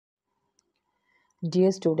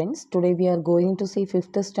Dear students, today we are going to see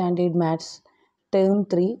 5th standard maths term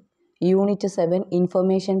 3 unit 7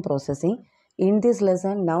 information processing. In this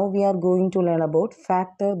lesson now we are going to learn about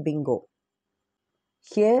factor bingo.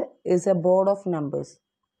 Here is a board of numbers.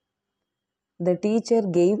 The teacher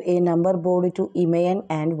gave a number board to Imayan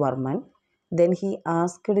and Varman. Then he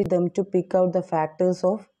asked them to pick out the factors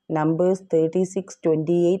of numbers 36,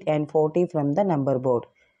 28 and 40 from the number board.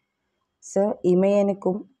 So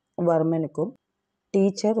இமயனுக்கும் வர்மனுக்கும்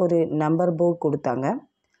teacher ஒரு number board கொடுத்தாங்க.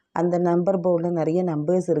 அந்த number போர்டில் நிறைய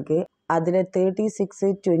numbers இருக்குது. அதில்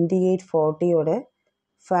 36, 28, 40யோட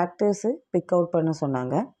factors big out பண்ண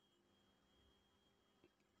சொன்னாங்க.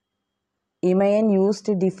 Imayan used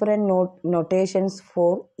different notations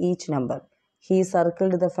for each number. He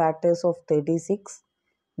circled the factors of 36,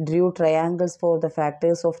 drew triangles for the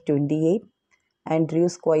factors of 28 and drew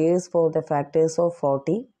squares for the factors of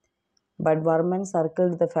 40. But Varman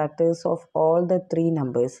circled the factors of all the three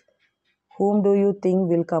numbers. Whom do you think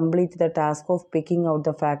will complete the task of picking out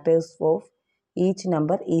the factors of each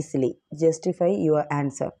number easily? Justify your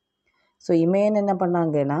answer. So, Imayan என்ன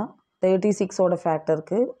பண்ணாங்கன்னா 36ஓட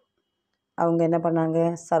ஃபேக்டருக்கு அவங்க என்ன பண்ணாங்க,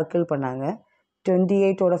 circle பண்ணாங்க.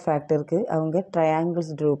 28ஓட ஃபேக்டருக்கு அவங்க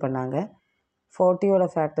triangles draw பண்ணாங்க. 40ஓட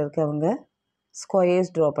ஃபேக்டருக்கு அவங்க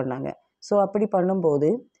squares draw பண்ணாங்க. ஸோ அப்படி பண்ணும்போது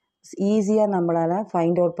ஈஸியாக நம்மளால்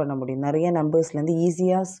ஃபைண்ட் அவுட் பண்ண முடியும். நிறைய நம்பர்ஸ்லேருந்து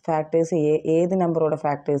ஈஸியாக ஃபேக்டர்ஸ் ஏது நம்பரோட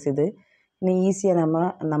ஃபேக்டர்ஸ் இது இன்னும் ஈஸியாக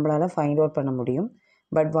நம்மளால் ஃபைண்ட் அவுட் பண்ண முடியும்.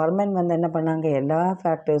 பட் வர்மன் வந்து என்ன பண்ணாங்க, எல்லா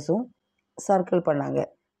ஃபேக்டர்ஸும் சர்க்கிள் பண்ணாங்க.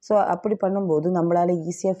 ஸோ அப்படி பண்ணும்போது நம்மளால்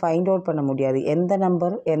ஈஸியாக ஃபைண்ட் அவுட் பண்ண முடியாது.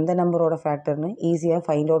 எந்த நம்பரோட ஃபேக்டர்னு ஈஸியாக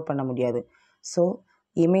ஃபைண்ட் அவுட் பண்ண முடியாது. ஸோ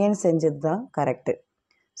இமயன் செஞ்சது தான் correct.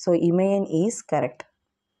 So Imayan is correct.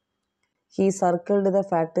 He circled the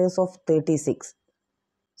factors of 36.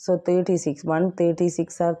 So 36,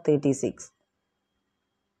 136 are 36.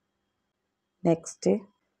 Next,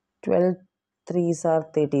 12 3s are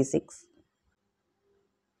 36.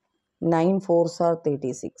 9 4s are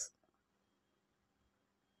 36.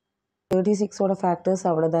 36ஓட factors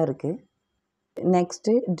அவ்வளோதான் இருக்குது.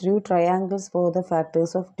 Next drew triangles for the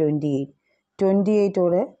factors of 28.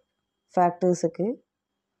 28ஓட ஃபேக்டர்ஸுக்கு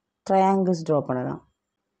triangles draw பண்ணலாம்.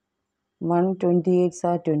 128s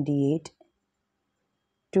are 28.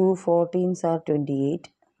 2 14s are 28.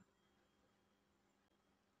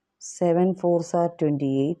 7 4s are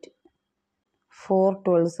 28. 4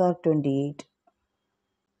 12s are 28.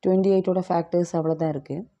 28ஓட factors அவ்வளோதான்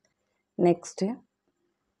இருக்குது. Next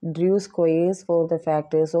drew squares for the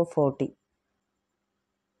factors of 40.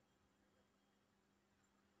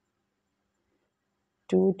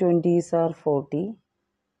 2 20s are 40.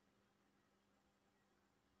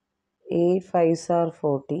 8 5s are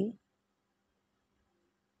 40.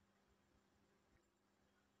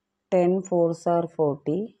 10 4s are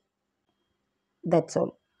 40. That's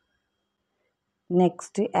all.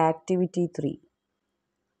 Next, activity 3.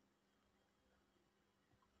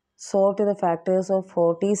 Sort the factors of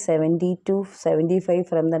 40, 72, 75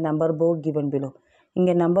 from the number board given below.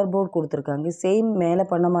 இங்கே number board கொடுத்துருக்காங்க. Same மேலே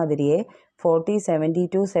பண்ண மாதிரியே 40,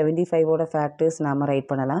 72, 75ஓட factors நாம்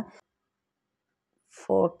right பண்ணலாம்.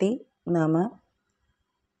 40 நாம்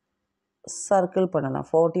circle பண்ணலாம்.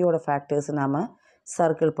 40ஓட factors நாம்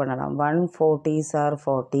சர்க்கிள் பண்ணலாம். 140s are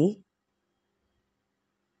 40.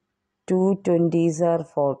 2 20s are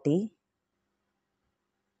 40.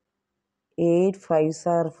 8 5s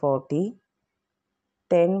are 40.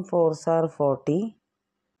 10 4s are 40.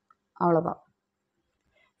 அவ்வளோதான்.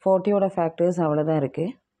 40ஓட ஃபேக்டர்ஸ் அவ்வளோதான்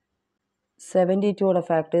இருக்குது. 72ஓட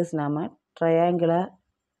ஃபேக்டர்ஸ் நாம் ட்ரையாங்கிளாக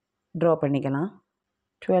ட்ரா பண்ணிக்கலாம்.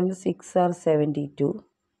 12 6 are 72.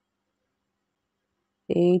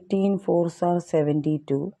 18 4s are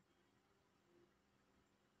 72.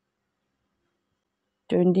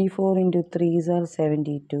 24 into 3s are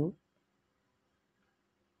 72.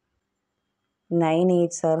 9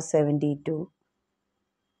 8s are 72.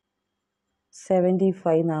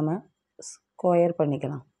 75 நாம் ஸ்கொயர்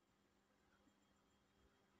பண்ணிக்கலாம்.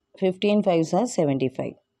 15 5s are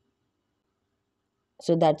 75.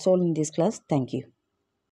 So that's all in this class. Thank you.